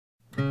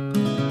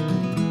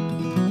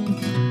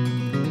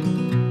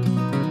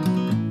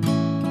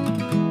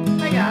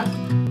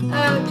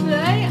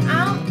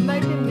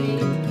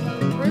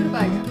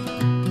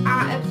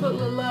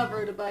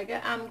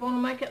rutabaga. I'm going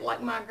to make it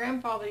like my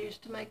grandfather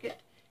used to make it.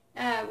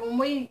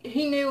 When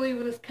he knew he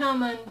was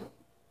coming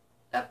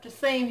up to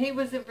see him, he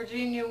was in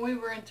Virginia and we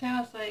were in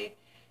Tennessee,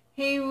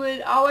 he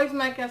would always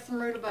make us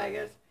some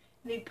rutabagas.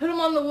 And he'd put them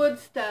on the wood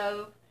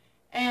stove,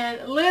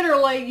 and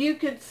literally you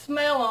could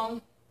smell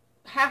them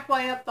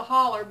halfway up the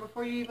holler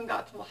before you even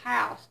got to the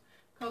house,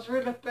 because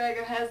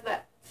rutabaga has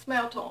that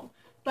smell to them.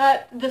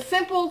 But the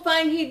simple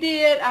thing he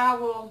did, I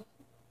will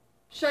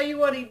show you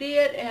what he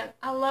did, and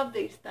I love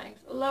these things.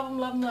 I love them,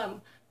 love them, love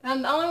them.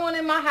 I'm the only one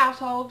in my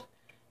household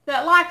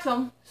that likes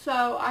them,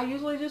 so I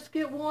usually just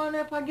get one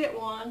if I get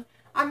one.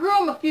 I grew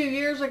them a few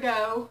years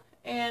ago,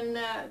 and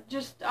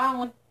I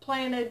only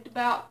planted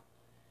about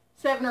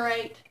 7 or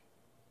 8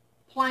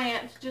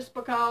 plants just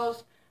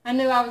because I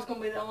knew I was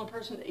going to be the only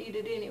person to eat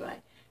it anyway.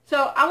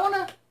 So I want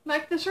to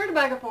make this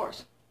rutabaga for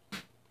us.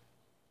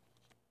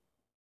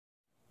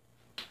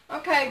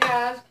 Okay,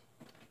 guys,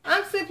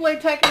 I'm simply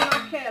taking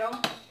my kettle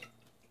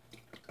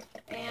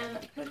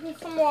and putting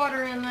some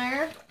water in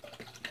there.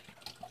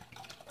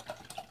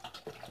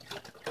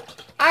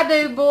 I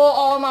do boil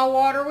all my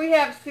water. We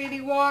have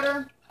city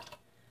water.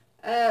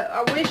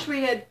 I wish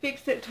we had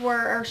fixed it to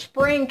where our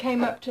spring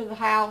came up to the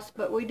house,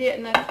 but we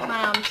didn't at the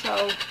time,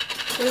 so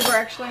we were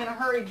actually in a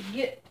hurry to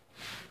get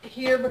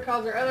here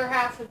because our other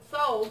house had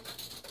sold.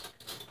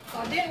 So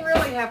I didn't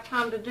really have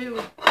time to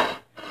do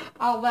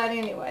all that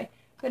anyway.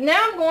 But now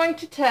I'm going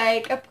to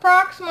take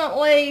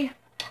approximately,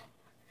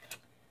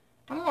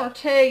 I'm going to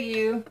tell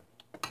you,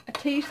 a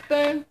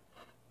teaspoon's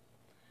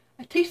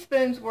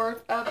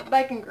worth of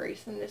bacon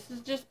grease. And this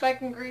is just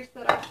bacon grease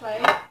that I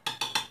saved.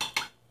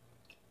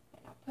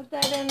 I'll put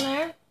that in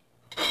there.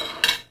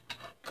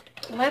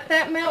 Let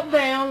that melt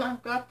down.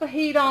 I've got the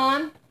heat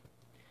on.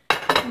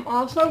 I'm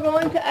also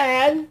going to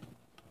add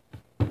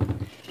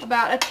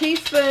about a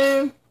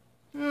teaspoon.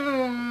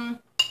 No,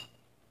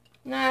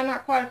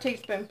 not quite a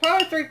teaspoon.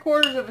 Probably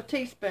 3/4 of a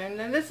teaspoon.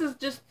 And this is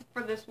just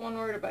for this one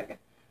rutabaga.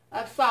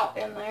 Of salt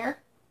in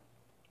there.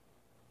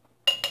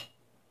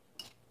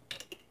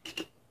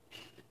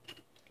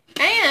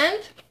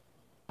 And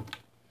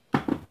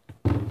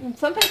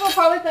some people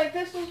probably think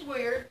this is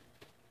weird,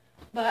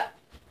 but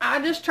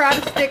I just try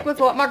to stick with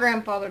what my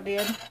grandfather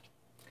did.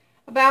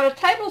 About a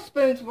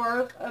tablespoon's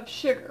worth of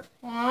sugar.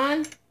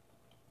 1,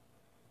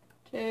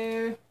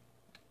 2,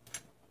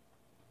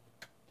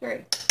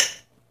 3.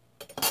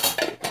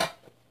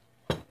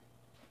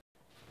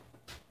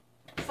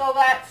 So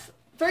that's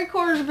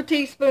 3/4 of a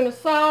teaspoon of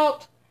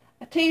salt,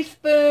 a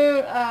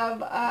teaspoon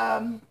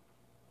of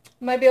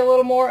maybe a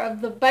little more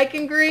of the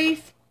bacon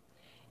grease,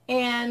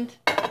 and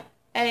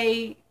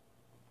a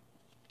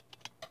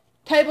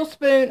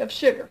tablespoon of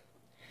sugar.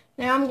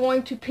 Now I'm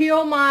going to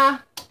peel my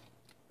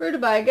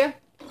rutabaga.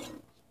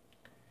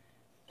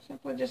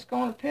 Simply just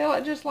going to peel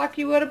it just like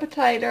you would a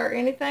potato or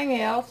anything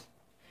else.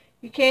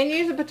 You can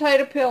use a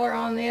potato peeler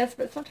on this,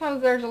 but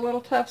sometimes there's a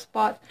little tough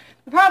spots.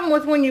 The problem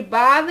with when you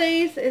buy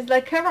these is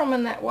they cover them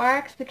in that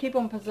wax to keep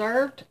them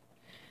preserved.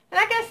 And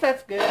I guess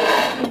that's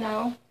good, you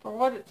know, for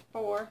what it's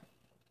for.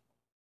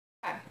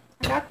 Okay,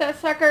 I got that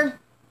sucker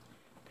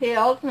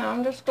peeled. Now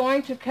I'm just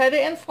going to cut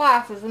it in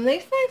slices. And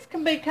these things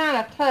can be kind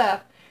of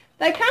tough.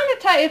 They kind of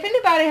taste, if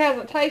anybody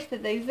hasn't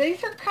tasted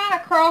these are kind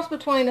of cross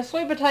between a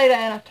sweet potato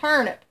and a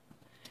turnip.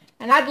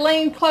 And I'd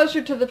lean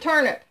closer to the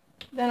turnip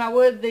than I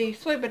would the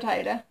sweet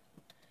potato.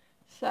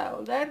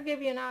 So that'll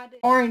give you an idea.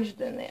 Orange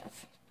than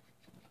this.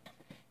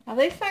 Now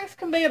these things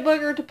can be a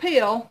booger to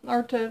peel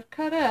or to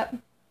cut up.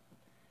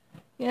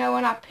 You know,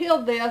 when I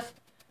peeled this,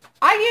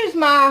 I use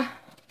my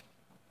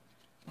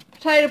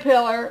potato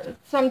peeler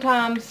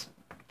sometimes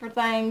for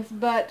things,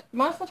 but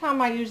most of the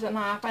time I use a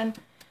knife. And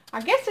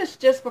I guess it's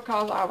just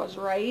because I was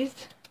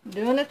raised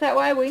doing it that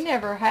way. We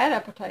never had a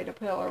potato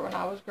peeler when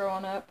I was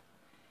growing up.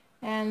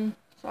 And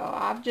so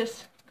I've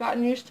just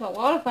gotten used to a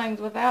lot of things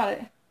without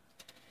it.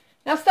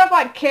 Now stuff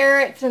like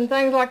carrots and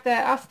things like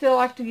that, I still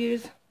like to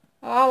use,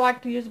 I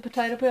like to use a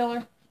potato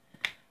peeler.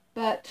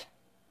 But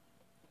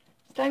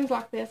things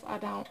like this, I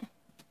don't.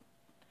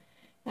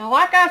 Now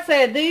like I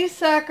said, these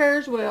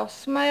suckers will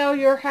smell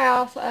your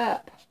house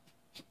up.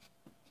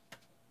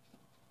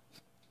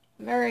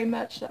 Very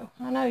much so.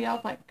 I know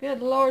y'all think,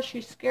 good Lord,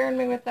 she's scaring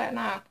me with that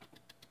knife.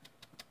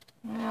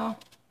 Well,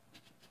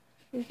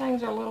 these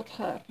things are a little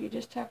tough. You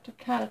just have to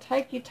kind of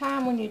take your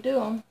time when you do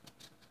them.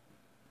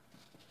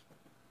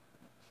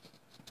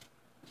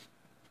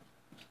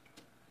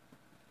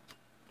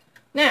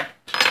 Now,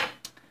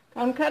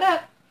 got them cut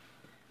up.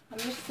 I'm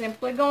just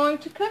simply going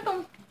to cook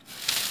them.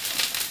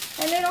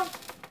 And it'll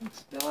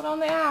spill it on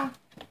the eye.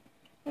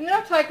 And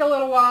it'll take a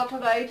little while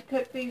today to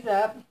cook these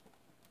up.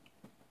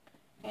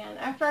 And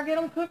after I get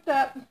them cooked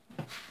up,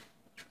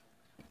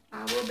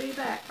 I will be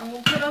back. I'm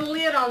going to put a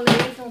lid on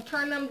these and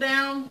turn them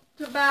down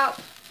to about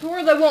to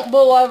where they won't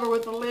boil over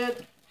with the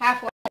lid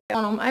halfway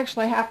on them.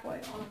 Actually, halfway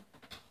on them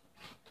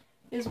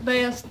is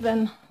best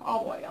than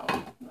all the way on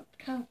them.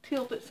 Kind of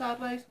tilt it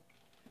sideways.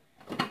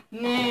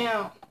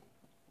 Now,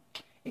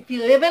 if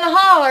you live in a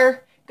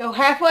holler, go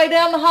halfway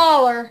down the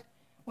holler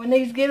when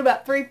these get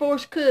about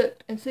 3/4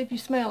 cooked and see if you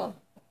smell them.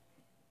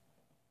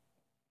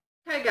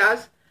 Hey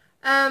guys,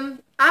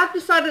 I've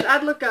decided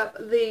I'd look up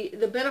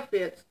the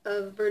benefits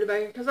of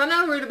rutabaga because I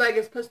know rutabaga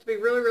is supposed to be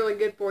really, really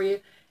good for you,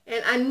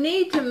 and I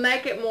need to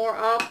make it more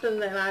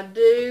often than I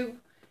do.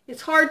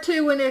 It's hard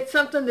to when it's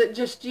something that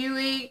just you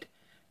eat,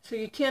 so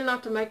you tend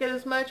not to make it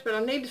as much, but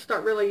I need to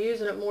start really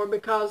using it more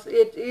because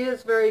it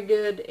is very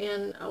good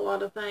in a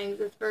lot of things.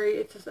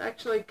 It's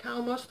actually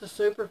almost a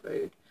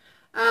superfood.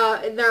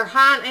 They're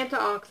high in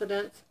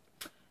antioxidants.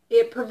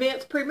 It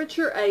prevents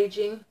premature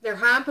aging. They're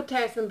high in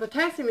potassium.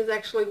 Potassium is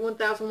actually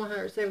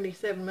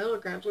 1,177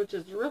 milligrams, which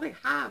is really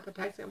high in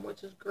potassium,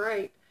 which is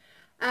great.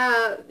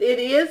 It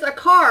is a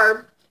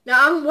carb.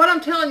 Now, what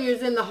I'm telling you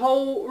is in the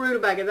whole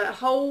rutabaga, that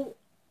whole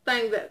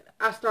thing that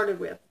I started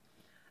with.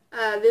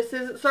 This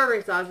isn't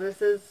serving size.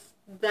 This is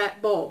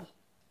that bulb,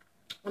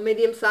 a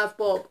medium-sized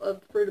bulb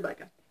of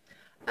rutabaga.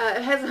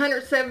 It has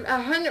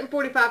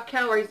 145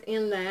 calories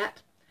in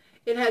that.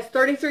 It has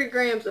 33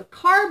 grams of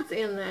carbs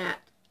in that.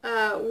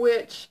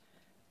 Which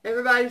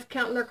everybody's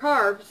counting their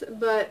carbs,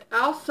 but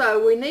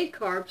also we need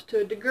carbs to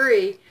a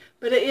degree.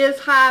 But it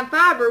is high in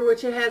fiber,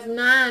 which it has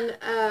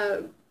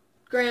 9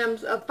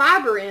 grams of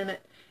fiber in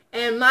it.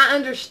 And my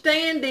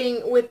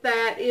understanding with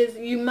that is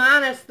you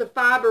minus the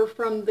fiber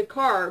from the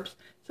carbs.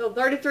 So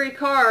 33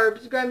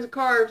 grams of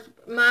carbs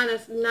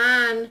minus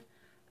 9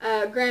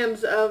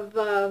 grams of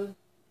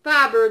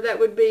fiber, that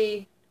would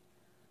be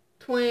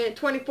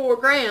 24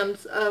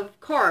 grams of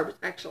carbs,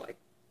 actually.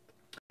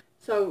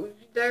 So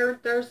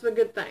there's the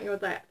good thing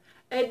with that.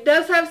 It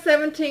does have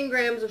 17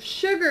 grams of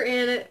sugar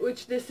in it,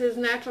 which this is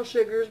natural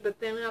sugars, but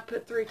then I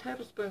put 3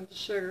 tablespoons of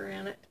sugar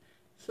in it.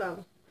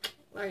 So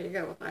there you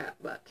go with that.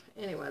 But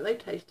anyway, they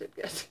tasted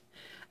good.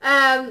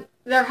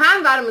 They're high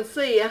in vitamin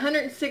C,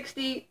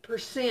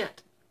 160%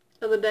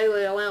 of the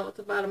daily allowance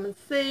of vitamin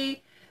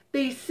C.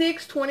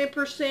 B6,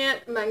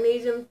 20%,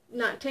 magnesium,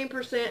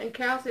 19%, and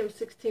calcium,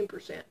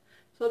 16%.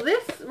 So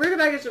this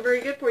rutabagas are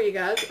very good for you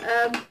guys.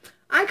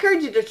 I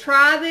encourage you to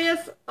try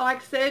this.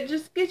 Like I said,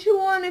 just get you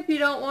one if you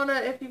don't want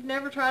to, if you've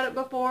never tried it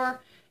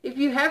before. If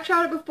you have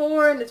tried it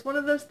before and it's one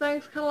of those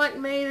things kind of like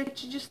me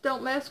that you just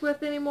don't mess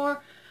with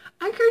anymore,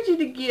 I encourage you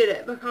to get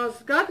it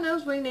because God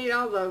knows we need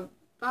all the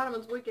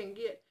vitamins we can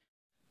get.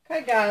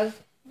 Okay guys,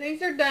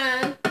 these are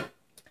done.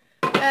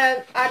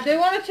 I do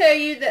want to tell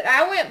you that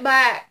I went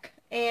back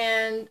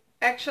and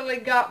actually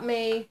got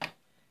me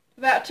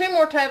about 2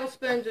 more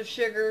tablespoons of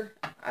sugar.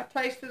 I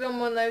tasted them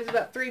when they was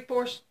about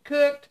 3/4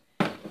 cooked,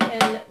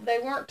 and they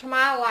weren't to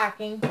my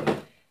liking.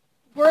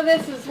 Where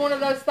this is one of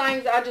those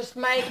things I just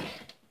make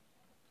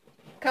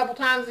a couple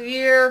times a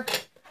year,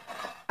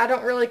 I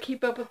don't really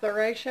keep up with the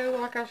ratio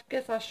like I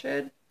guess I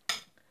should.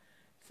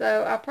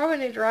 So I probably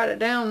need to write it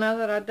down now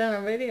that I've done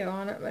a video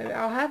on it. Maybe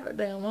I'll have it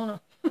down, won't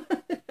I?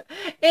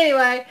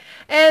 Anyway,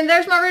 and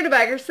there's my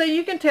rutabaga. So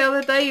you can tell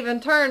that they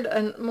even turned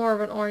more of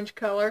an orange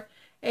color.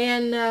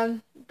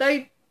 And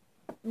they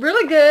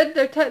really good.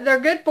 They're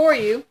good for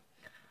you.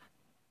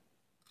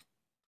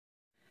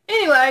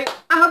 Anyway,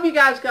 I hope you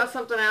guys got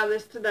something out of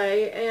this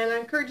today, and I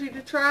encourage you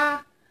to try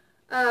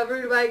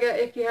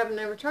rutabaga if you haven't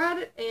ever tried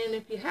it, and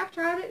if you have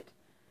tried it,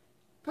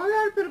 probably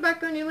ought to put it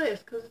back on your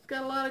list because it's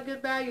got a lot of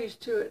good values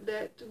to it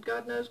that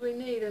God knows we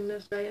need in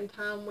this day and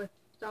time with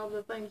all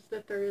the things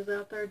that there is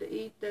out there to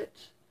eat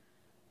that's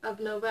of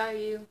no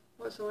value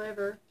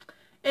whatsoever.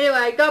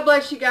 Anyway, God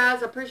bless you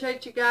guys. I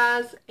appreciate you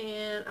guys,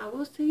 and I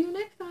will see you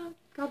next time.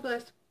 God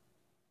bless.